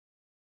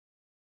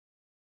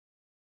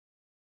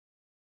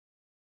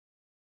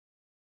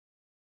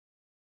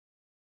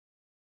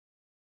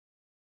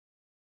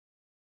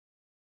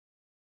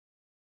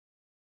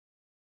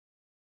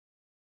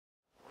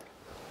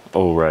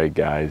Alright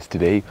guys,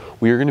 today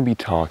we are going to be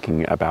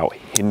talking about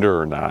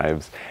Hinderer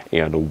knives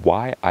and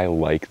why I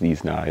like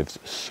these knives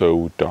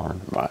so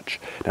darn much.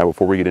 Now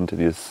before we get into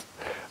this,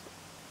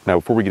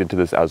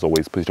 as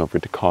always, please don't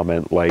forget to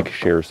comment, like,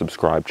 share,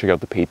 subscribe, check out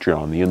the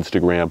Patreon, the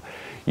Instagram,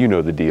 you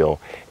know the deal,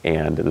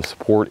 and the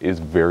support is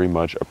very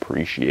much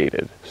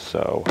appreciated.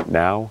 So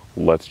now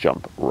let's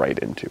jump right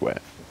into it.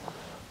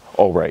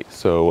 Alright,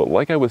 so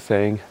like I was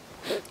saying,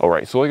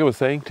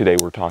 today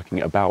we're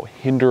talking about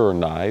Hinderer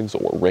knives,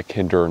 or Rick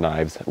Hinderer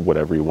knives,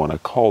 whatever you want to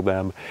call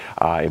them.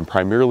 And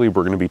primarily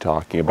we're going to be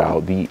talking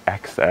about the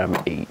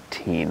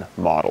XM18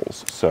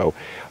 models. So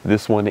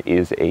this one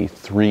is a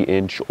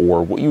 3-inch,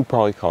 or what you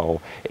probably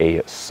call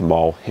a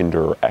small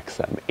Hinderer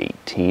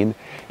XM18.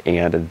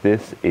 And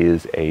this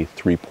is a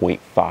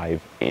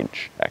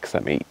 3.5-inch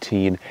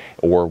XM18,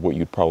 or what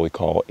you'd probably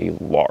call a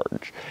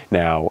large.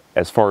 Now,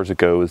 as far as it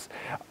goes,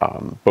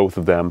 both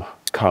of them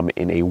come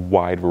in a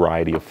wide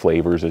variety of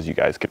flavors, as you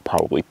guys could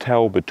probably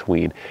tell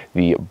between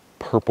the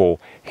purple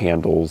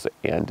handles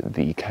and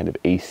the kind of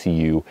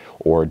ACU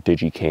or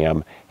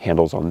Digicam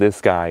handles on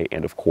this guy,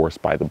 and of course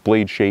by the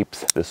blade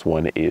shapes. This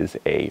one is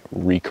a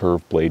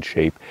recurve blade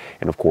shape,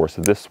 and of course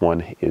this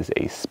one is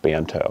a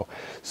Spanto.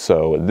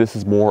 So this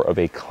is more of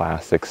a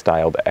classic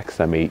styled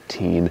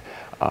XM18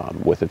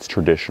 with its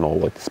traditional,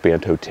 like the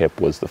Spanto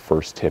tip was the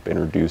first tip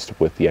introduced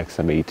with the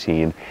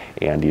XM18,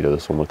 and you know,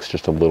 this one looks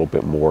just a little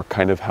bit more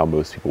kind of how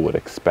most people would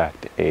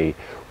expect a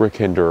Rick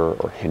Hinderer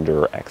or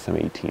Hinderer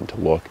XM18 to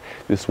look.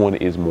 This one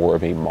is more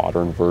of a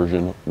modern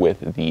version with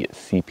the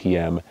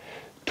CPM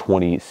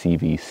 20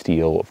 CV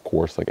steel, of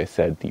course, like I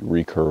said, the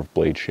recurve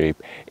blade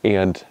shape,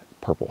 and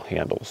purple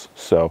handles.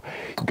 So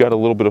you've got a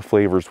little bit of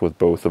flavors with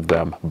both of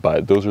them,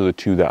 but those are the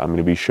two that I'm going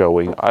to be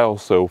showing. I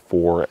also,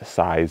 for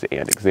size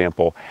and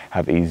example,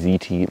 have a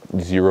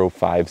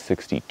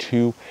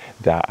ZT0562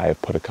 that I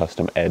have put a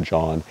custom edge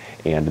on,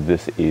 and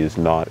this is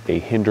not a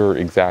Hinderer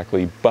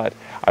exactly, but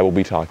I will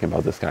be talking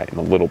about this guy in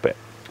a little bit.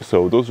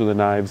 So those are the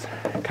knives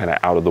kind of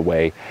out of the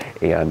way,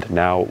 and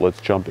now let's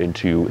jump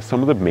into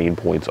some of the main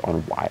points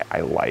on why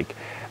I like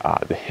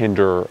the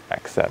Hinderer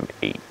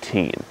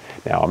XM18.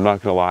 Now, I'm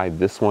not gonna lie,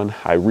 this one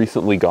I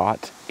recently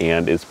got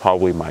and is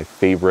probably my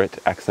favorite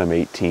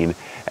XM18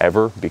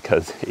 ever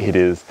because it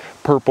is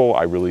purple.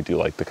 I really do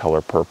like the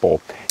color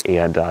purple,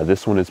 and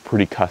this one is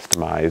pretty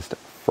customized.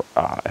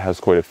 It has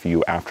quite a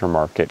few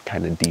aftermarket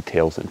kind of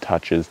details and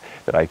touches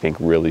that I think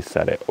really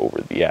set it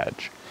over the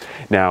edge.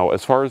 Now,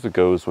 as far as it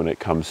goes when it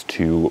comes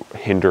to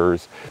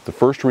Hinderers, the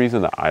first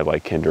reason that I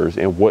like Hinderers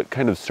and what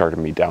kind of started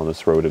me down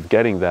this road of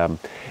getting them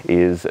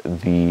is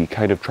the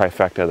kind of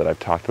trifecta that I've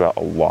talked about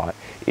a lot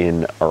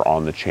in or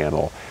on the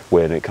channel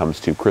when it comes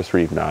to Chris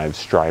Reeve knives,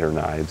 Strider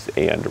knives,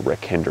 and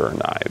Rick Hinderer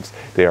knives.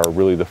 They are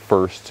really the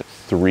first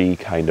three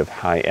kind of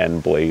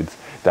high-end blades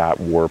that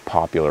were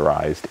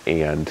popularized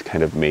and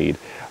kind of made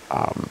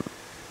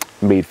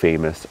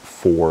famous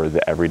for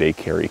the everyday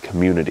carry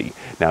community.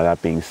 Now,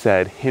 that being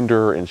said,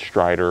 Hinderer and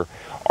Strider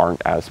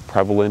aren't as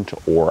prevalent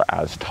or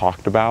as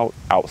talked about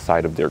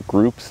outside of their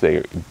groups.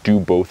 They do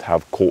both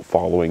have cult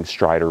following.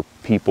 Strider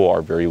people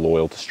are very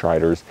loyal to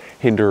Striders.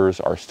 Hinderers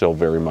are still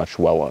very much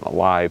well and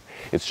alive.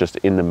 It's just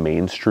in the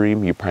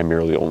mainstream, you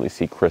primarily only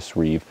see Chris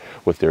Reeve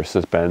with their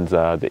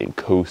Sisbenza, the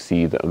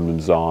Inkosi, the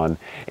Umzan,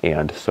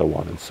 and so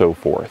on and so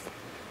forth.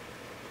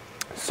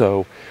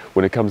 So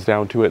when it comes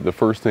down to it, the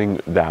first thing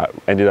that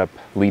ended up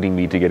leading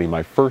me to getting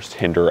my first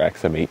Hinderer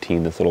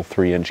XM18, this little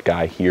 3-inch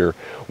guy here,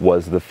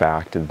 was the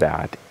fact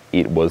that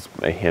it was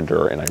a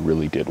Hinderer and I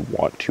really did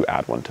want to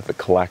add one to the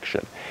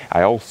collection.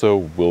 I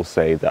also will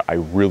say that I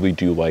really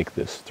do like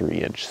this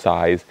 3-inch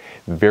size,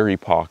 very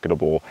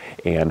pocketable,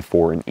 and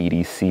for an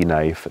EDC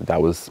knife,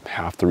 that was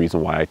half the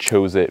reason why I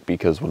chose it,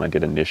 because when I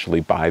did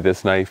initially buy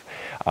this knife,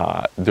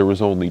 there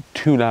was only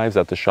two knives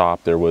at the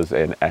shop. There was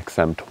an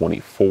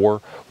XM24,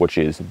 which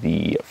is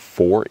the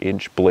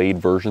 4-inch blade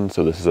version,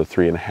 so this is a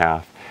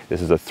 3.5.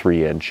 This is a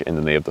 3-inch, and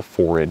then they have the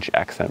 4-inch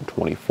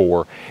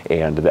XM24,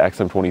 and the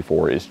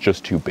XM24 is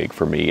just too big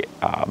for me.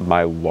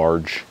 My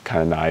large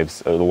kind of knives,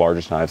 the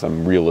largest knives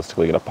I'm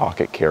realistically going to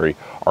pocket carry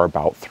are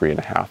about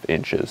 3.5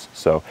 inches.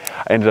 So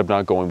I ended up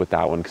not going with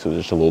that one because it was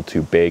just a little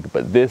too big,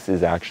 but this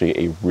is actually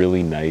a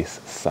really nice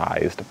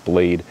sized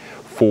blade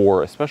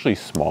for especially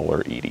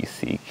smaller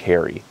EDC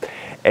carry.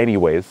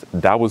 Anyways,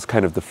 that was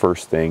kind of the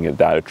first thing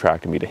that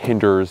attracted me to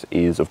Hinderers,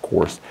 is of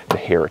course the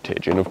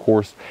heritage. And of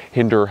course,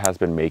 Hinderer has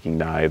been making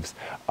knives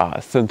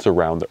since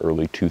around the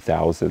early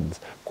 2000s.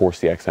 Of course,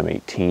 the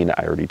XM18,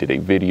 I already did a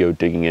video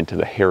digging into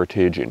the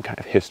heritage and kind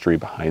of history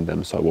behind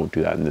them, so I won't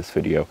do that in this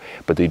video,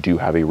 but they do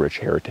have a rich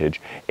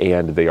heritage,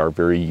 and they are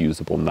very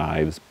usable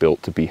knives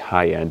built to be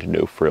high-end,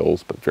 no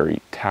frills, but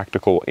very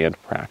tactical and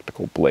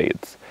practical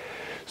blades.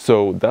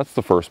 So that's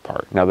the first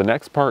part. Now the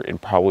next part, and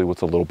probably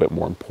what's a little bit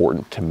more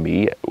important to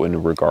me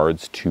in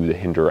regards to the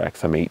Hinderer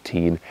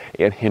XM18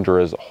 and Hinderer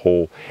as a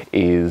whole,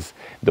 is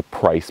the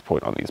price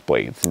point on these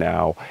blades.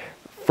 Now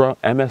from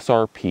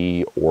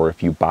MSRP, or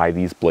if you buy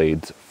these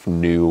blades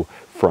new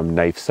from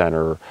Knife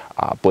Center,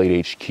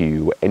 Blade HQ,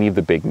 any of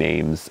the big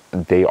names,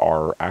 they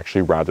are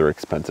actually rather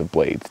expensive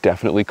blades.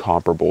 Definitely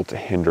comparable to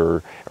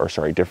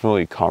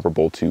definitely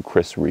comparable to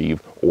Chris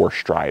Reeve or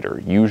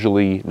Strider.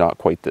 Usually not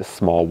quite this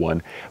small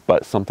one,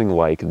 but something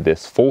like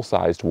this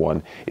full-sized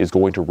one is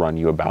going to run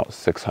you about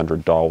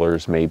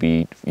 $600,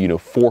 maybe, you know,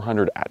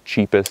 $400 at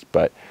cheapest,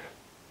 but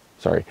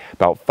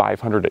about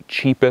 $500 at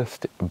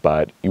cheapest,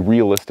 but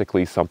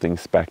realistically something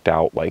spec'd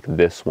out like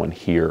this one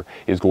here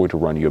is going to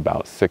run you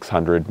about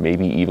 $600,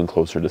 maybe even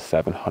closer to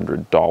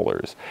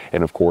 $700.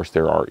 And of course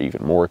there are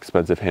even more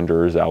expensive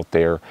Hinderers out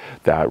there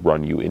that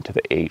run you into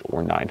the $800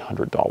 or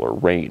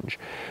 $900 range.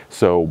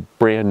 So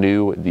brand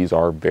new, these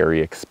are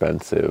very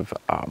expensive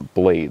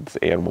blades,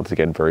 and once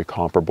again very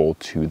comparable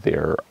to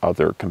their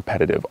other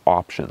competitive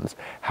options.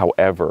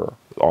 However,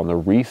 on the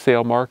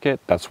resale market,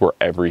 that's where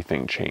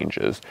everything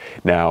changes.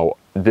 Now,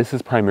 this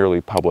is primarily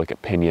public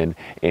opinion,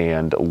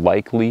 and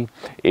likely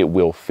it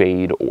will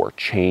fade or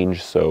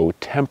change. So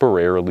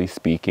temporarily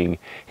speaking,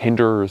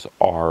 Hinderers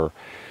are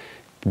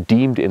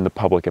deemed in the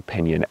public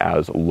opinion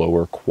as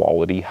lower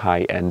quality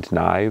high-end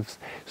knives.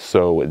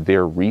 So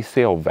their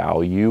resale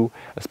value,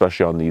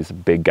 especially on these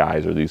big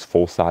guys or these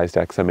full-sized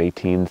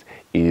XM18s,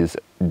 is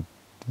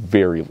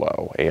very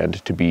low. And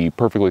to be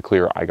perfectly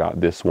clear, I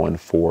got this one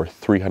for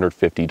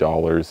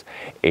 $350,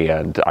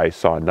 and I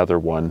saw another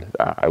one,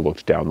 I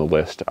looked down the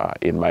list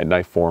in my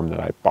knife forum that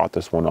I bought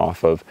this one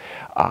off of,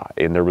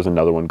 and there was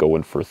another one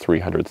going for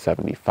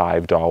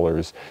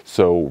 $375.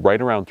 So right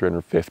around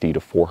 $350 to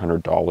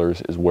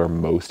 $400 is where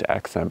most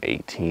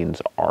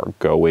XM18s are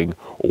going,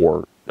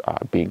 or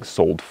being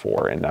sold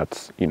for, and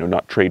that's, you know,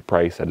 not trade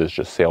price, that is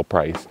just sale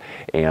price.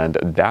 And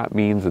that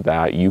means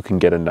that you can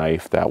get a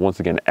knife that, once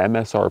again,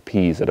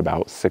 MSRP is at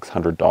about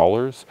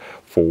 $600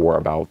 for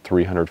about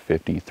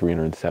 $350,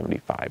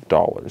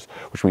 $375,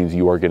 which means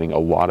you are getting a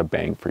lot of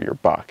bang for your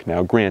buck.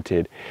 Now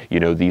granted, you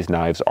know, these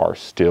knives are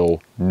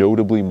still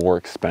notably more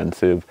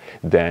expensive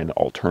than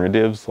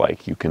alternatives.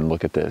 Like, you can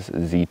look at this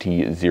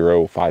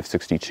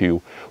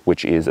ZT-0562,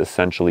 which is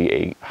essentially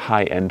a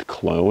high-end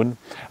clone.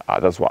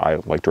 That's what I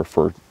like to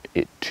refer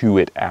to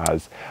it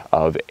as,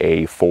 of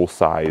a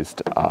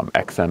full-sized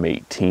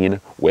XM18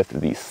 with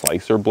the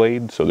slicer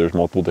blade. So there's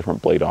multiple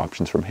different blade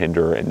options from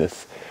Hinderer, and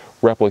this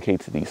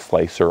replicates the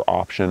slicer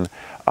option,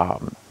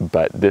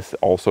 but this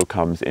also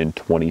comes in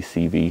 20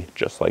 CV,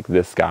 just like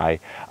this guy,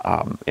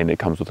 and it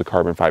comes with a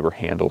carbon fiber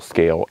handle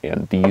scale,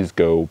 and these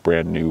go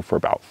brand new for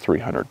about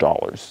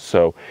 $300.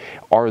 So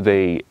are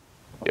these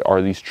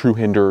true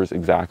Hinderers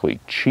exactly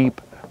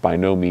cheap? By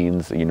no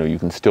means. You know, you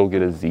can still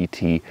get a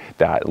ZT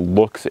that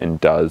looks and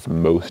does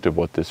most of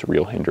what this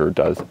real Hinderer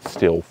does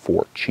still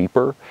for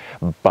cheaper.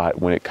 But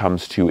when it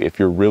comes to, if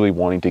you're really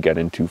wanting to get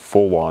into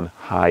full-on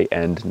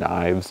high-end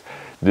knives,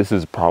 this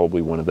is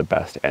probably one of the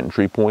best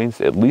entry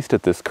points, at least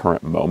at this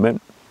current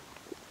moment.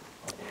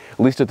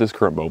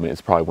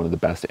 It's probably one of the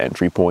best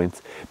entry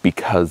points,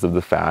 because of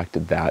the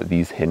fact that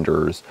these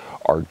Hinderers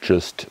are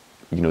just,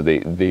 you know,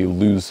 they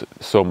lose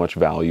so much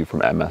value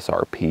from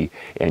MSRP,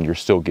 and you're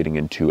still getting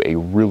into a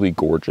really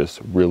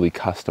gorgeous, really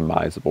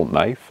customizable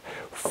knife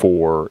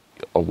for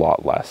a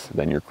lot less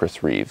than your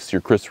Chris Reeves.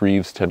 Your Chris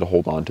Reeves tend to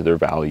hold on to their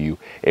value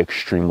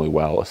extremely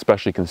well,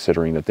 especially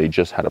considering that they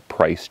just had a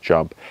price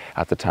jump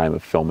at the time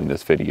of filming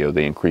this video.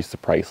 They increased the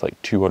price like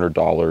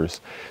 $200,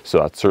 so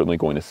that's certainly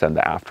going to send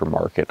the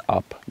aftermarket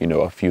up, you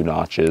know, a few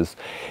notches.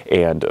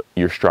 And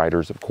your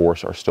Striders, of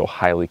course, are still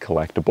highly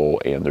collectible,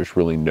 and there's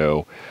really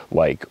no,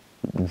 like,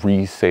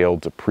 resale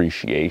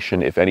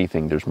depreciation. If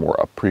anything, there's more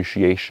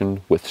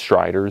appreciation with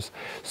Striders.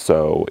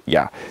 So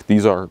yeah,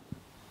 these are,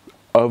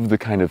 of the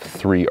kind of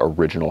three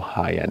original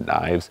high-end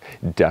knives,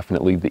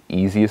 definitely the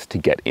easiest to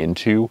get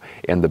into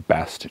and the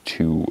best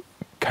to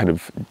kind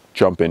of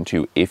jump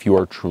into if you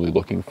are truly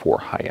looking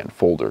for high-end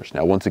folders.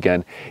 Now, once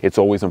again, it's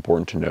always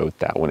important to note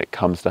that when it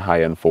comes to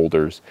high-end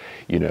folders,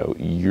 you know,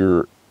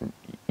 you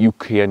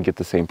can get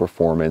the same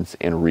performance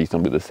and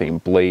reasonably the same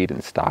blade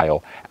and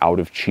style out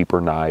of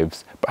cheaper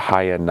knives, but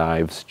high-end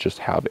knives just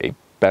have a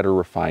better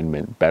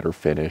refinement, better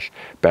finish,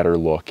 better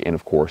look, and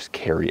of course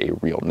carry a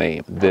real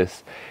name.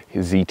 This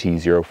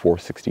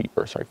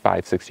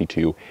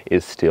ZT-562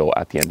 is still,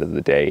 at the end of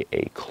the day,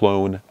 a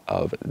clone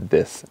of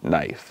this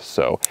knife.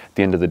 So at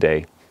the end of the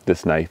day,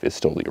 this knife is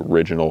still the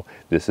original.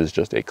 This is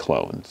just a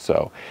clone.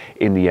 So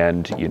in the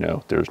end, you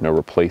know, there's no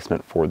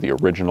replacement for the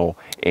original,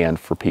 and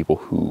for people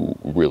who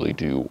really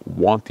do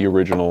want the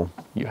original,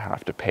 you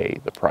have to pay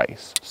the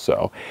price.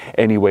 So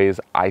anyways,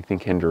 I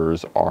think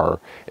Hinderers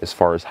are, as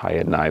far as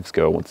high-end knives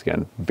go, once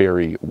again,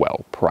 very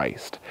well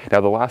priced.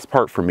 Now, the last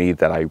part for me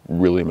that I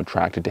really am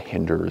attracted to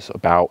Hinderers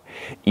about,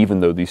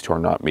 even though these two are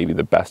not maybe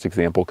the best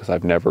example, because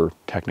I've never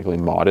technically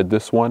modded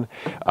this one,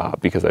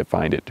 because I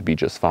find it to be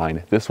just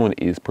fine. This one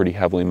is pretty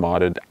heavily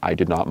modded. I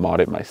did not mod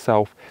it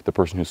myself. The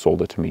person who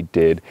sold it to me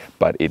did,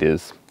 but it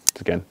is,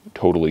 again,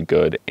 totally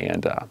good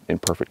and in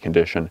perfect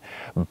condition.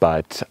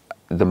 But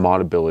the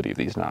moddability of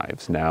these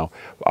knives. Now,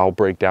 I'll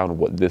break down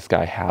what this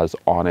guy has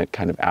on it,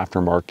 kind of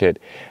aftermarket.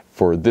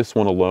 For this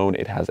one alone,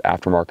 it has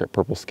aftermarket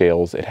purple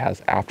scales, it has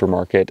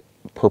aftermarket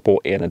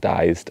purple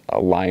anodized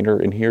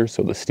liner in here.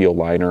 So the steel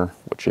liner,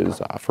 which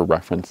is for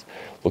reference,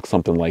 looks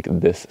something like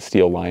this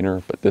steel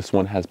liner, but this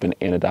one has been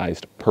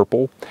anodized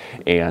purple.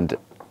 And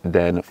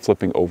then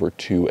flipping over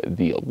to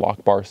the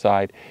lock bar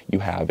side, you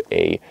have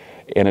a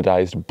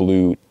anodized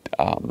blue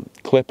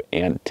clip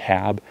and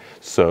tab.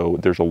 So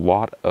there's a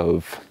lot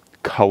of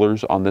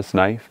colors on this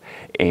knife.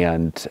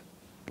 And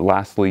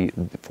lastly,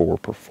 for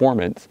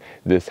performance,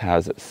 this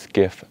has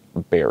skiff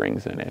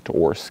bearings in it,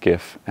 or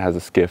has a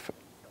skiff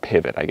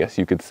pivot, I guess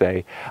you could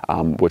say,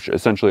 which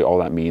essentially all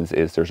that means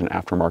is there's an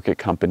aftermarket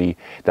company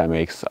that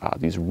makes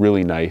these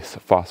really nice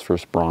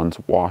phosphorus bronze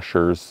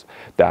washers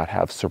that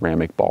have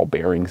ceramic ball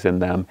bearings in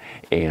them,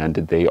 and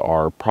they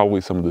are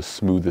probably some of the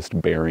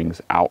smoothest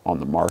bearings out on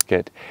the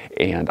market.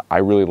 And I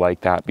really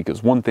like that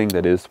because one thing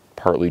that is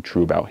partly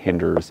true about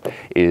Hinderers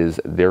is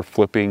their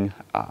flipping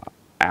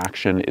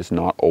action is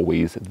not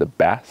always the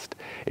best,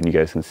 and you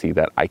guys can see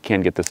that I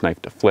can get this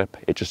knife to flip.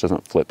 It just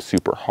doesn't flip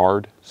super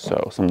hard.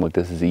 So something like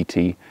this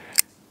ZT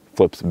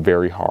flips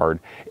very hard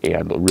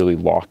and really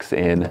locks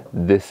in.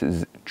 This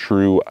is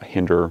true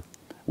Hinderer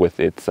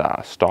with its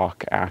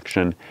stock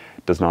action.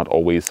 Does not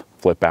always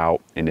flip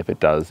out, and if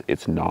it does,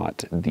 it's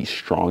not the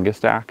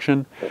strongest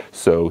action.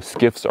 So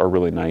skiffs are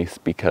really nice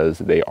because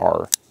they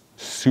are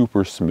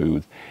super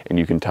smooth, and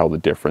you can tell the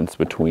difference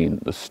between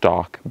the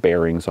stock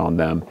bearings on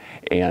them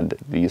and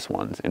these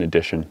ones. In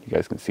addition, you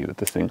guys can see that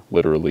this thing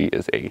literally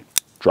is a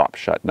drop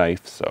shut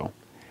knife. So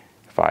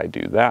if I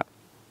do that,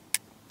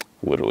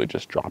 literally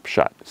just drop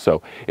shut.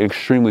 So an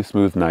extremely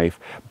smooth knife,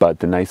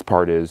 but the nice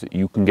part is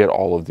you can get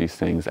all of these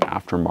things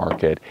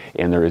aftermarket,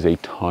 and there is a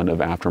ton of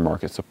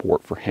aftermarket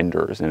support for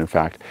Hinderers. And in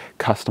fact,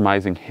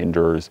 customizing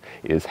Hinderers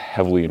is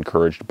heavily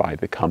encouraged by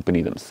the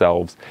company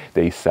themselves.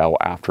 They sell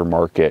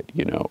aftermarket,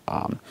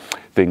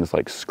 things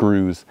like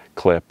screws,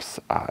 clips,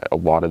 a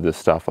lot of this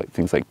stuff, like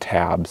things like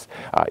tabs,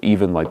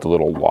 even like the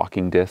little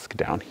locking disc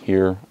down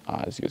here,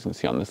 as you guys can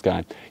see on this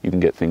guy. You can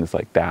get things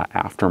like that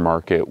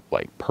aftermarket,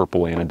 like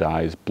purple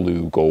anodized,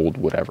 blue, gold,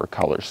 whatever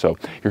color. So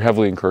you're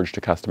heavily encouraged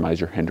to customize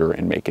your Hinderer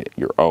and make it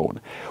your own,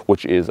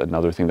 which is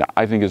another thing that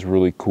I think is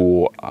really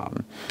cool.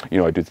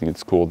 I do think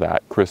it's cool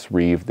that Chris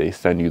Reeve, they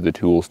send you the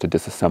tools to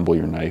disassemble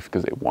your knife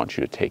because they want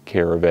you to take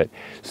care of it.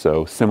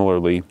 So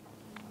similarly,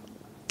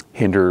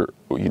 Hinderer,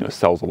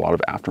 sells a lot of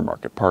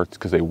aftermarket parts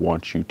because they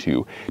want you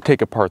to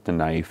take apart the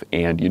knife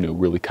and,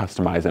 really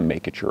customize and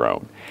make it your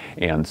own.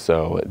 And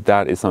so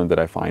that is something that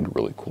I find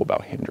really cool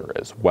about Hinderer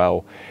as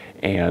well.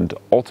 And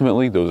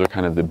ultimately, those are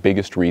kind of the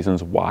biggest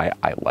reasons why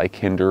I like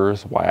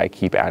Hinderers, why I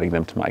keep adding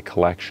them to my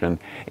collection,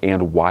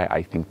 and why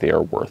I think they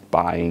are worth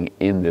buying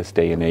in this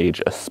day and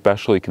age,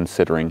 especially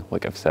considering,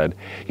 like I've said,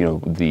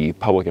 the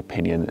public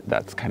opinion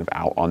that's kind of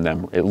out on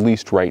them, at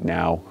least right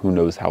now. Who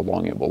knows how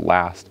long it will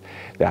last.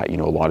 That, a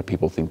lot of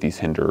people think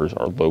these Hinderers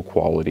are low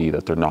quality,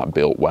 that they're not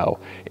built well.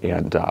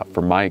 And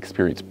from my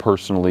experience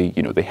personally,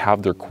 they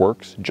have their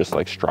quirks, just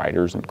like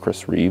Striders and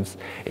Chris Reeves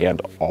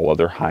and all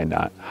other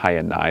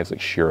high-end knives like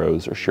Shiros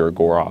or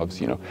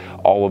Shirogorovs,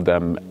 all of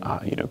them,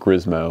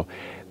 Grismo,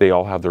 they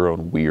all have their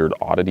own weird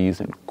oddities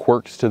and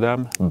quirks to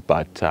them,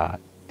 but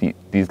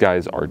these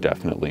guys are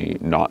definitely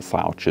not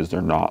slouches.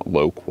 They're not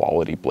low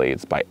quality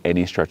blades by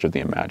any stretch of the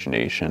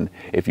imagination.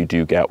 If you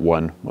do get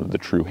one of the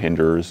true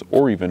Hinderers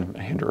or even a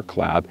Hinderer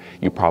collab,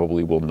 you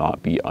probably will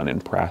not be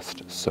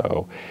unimpressed.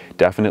 So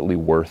definitely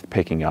worth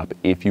picking up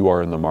if you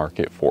are in the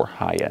market for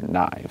high-end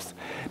knives.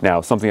 Now,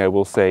 something I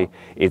will say,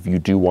 if you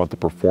do want the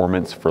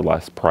performance for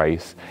less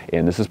price,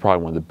 and this is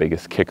probably one of the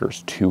biggest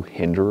kickers to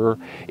Hinderer,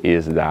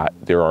 is that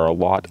there are a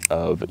lot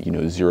of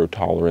zero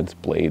tolerance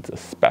blades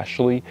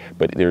especially,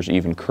 but there's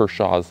even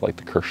Kershaw's like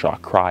the Kershaw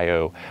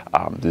Cryo,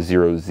 the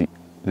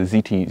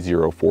ZT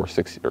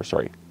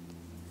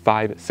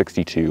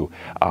 562,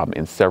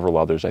 and several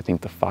others. I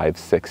think the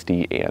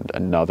 560 and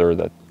another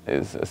that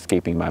is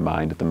escaping my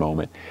mind at the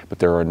moment, but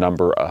there are a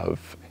number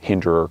of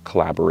Hinderer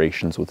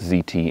collaborations with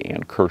ZT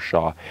and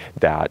Kershaw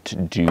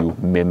that do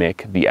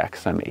mimic the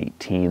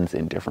XM18s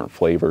in different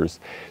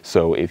flavors.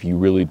 So if you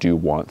really do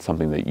want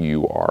something that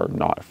you are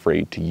not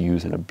afraid to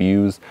use and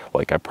abuse,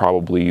 like I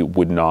probably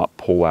would not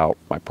pull out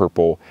my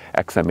purple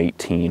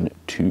XM18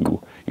 to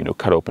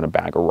cut open a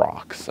bag of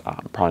rocks.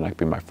 Probably not gonna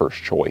be my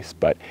first choice,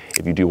 but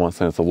if you do want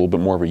something that's a little bit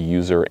more of a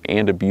user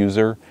and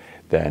abuser,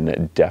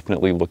 then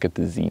definitely look at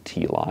the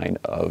ZT line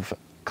of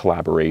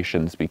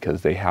collaborations,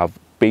 because they have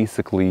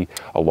basically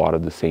a lot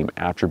of the same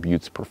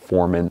attributes,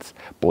 performance,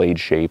 blade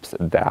shapes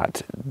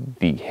that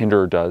the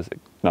Hinderer does.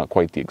 Not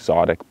quite the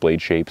exotic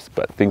blade shapes,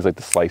 but things like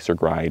the slicer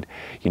grind,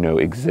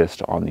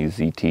 exist on these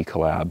ZT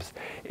collabs,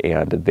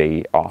 and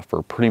they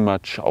offer pretty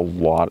much a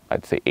lot,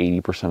 I'd say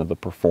 80% of the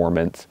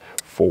performance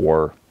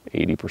for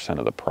 80%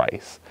 of the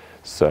price.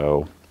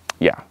 So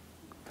yeah,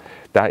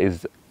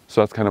 that's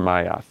kind of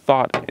my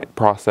thought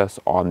process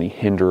on the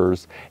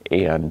Hinderers,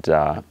 and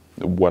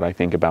what I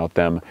think about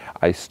them.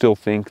 I still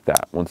think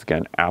that, once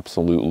again,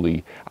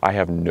 absolutely, I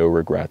have no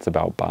regrets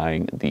about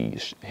buying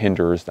these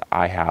Hinderers that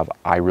I have.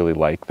 I really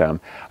like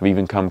them. I've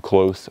even come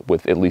close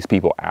with at least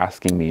people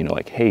asking me, you know,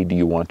 like, hey, do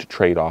you want to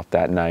trade off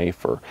that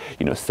knife or,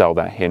 you know, sell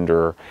that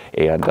Hinderer?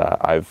 And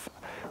I've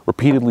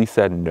repeatedly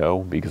said no,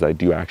 because I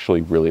do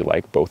actually really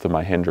like both of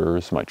my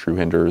Hinderers, my true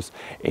Hinderers,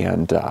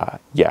 and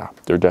yeah,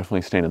 they're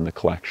definitely staying in the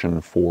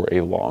collection for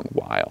a long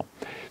while.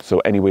 So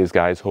anyways,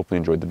 guys, hopefully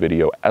you enjoyed the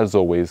video. As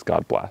always,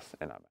 God bless,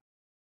 and I'm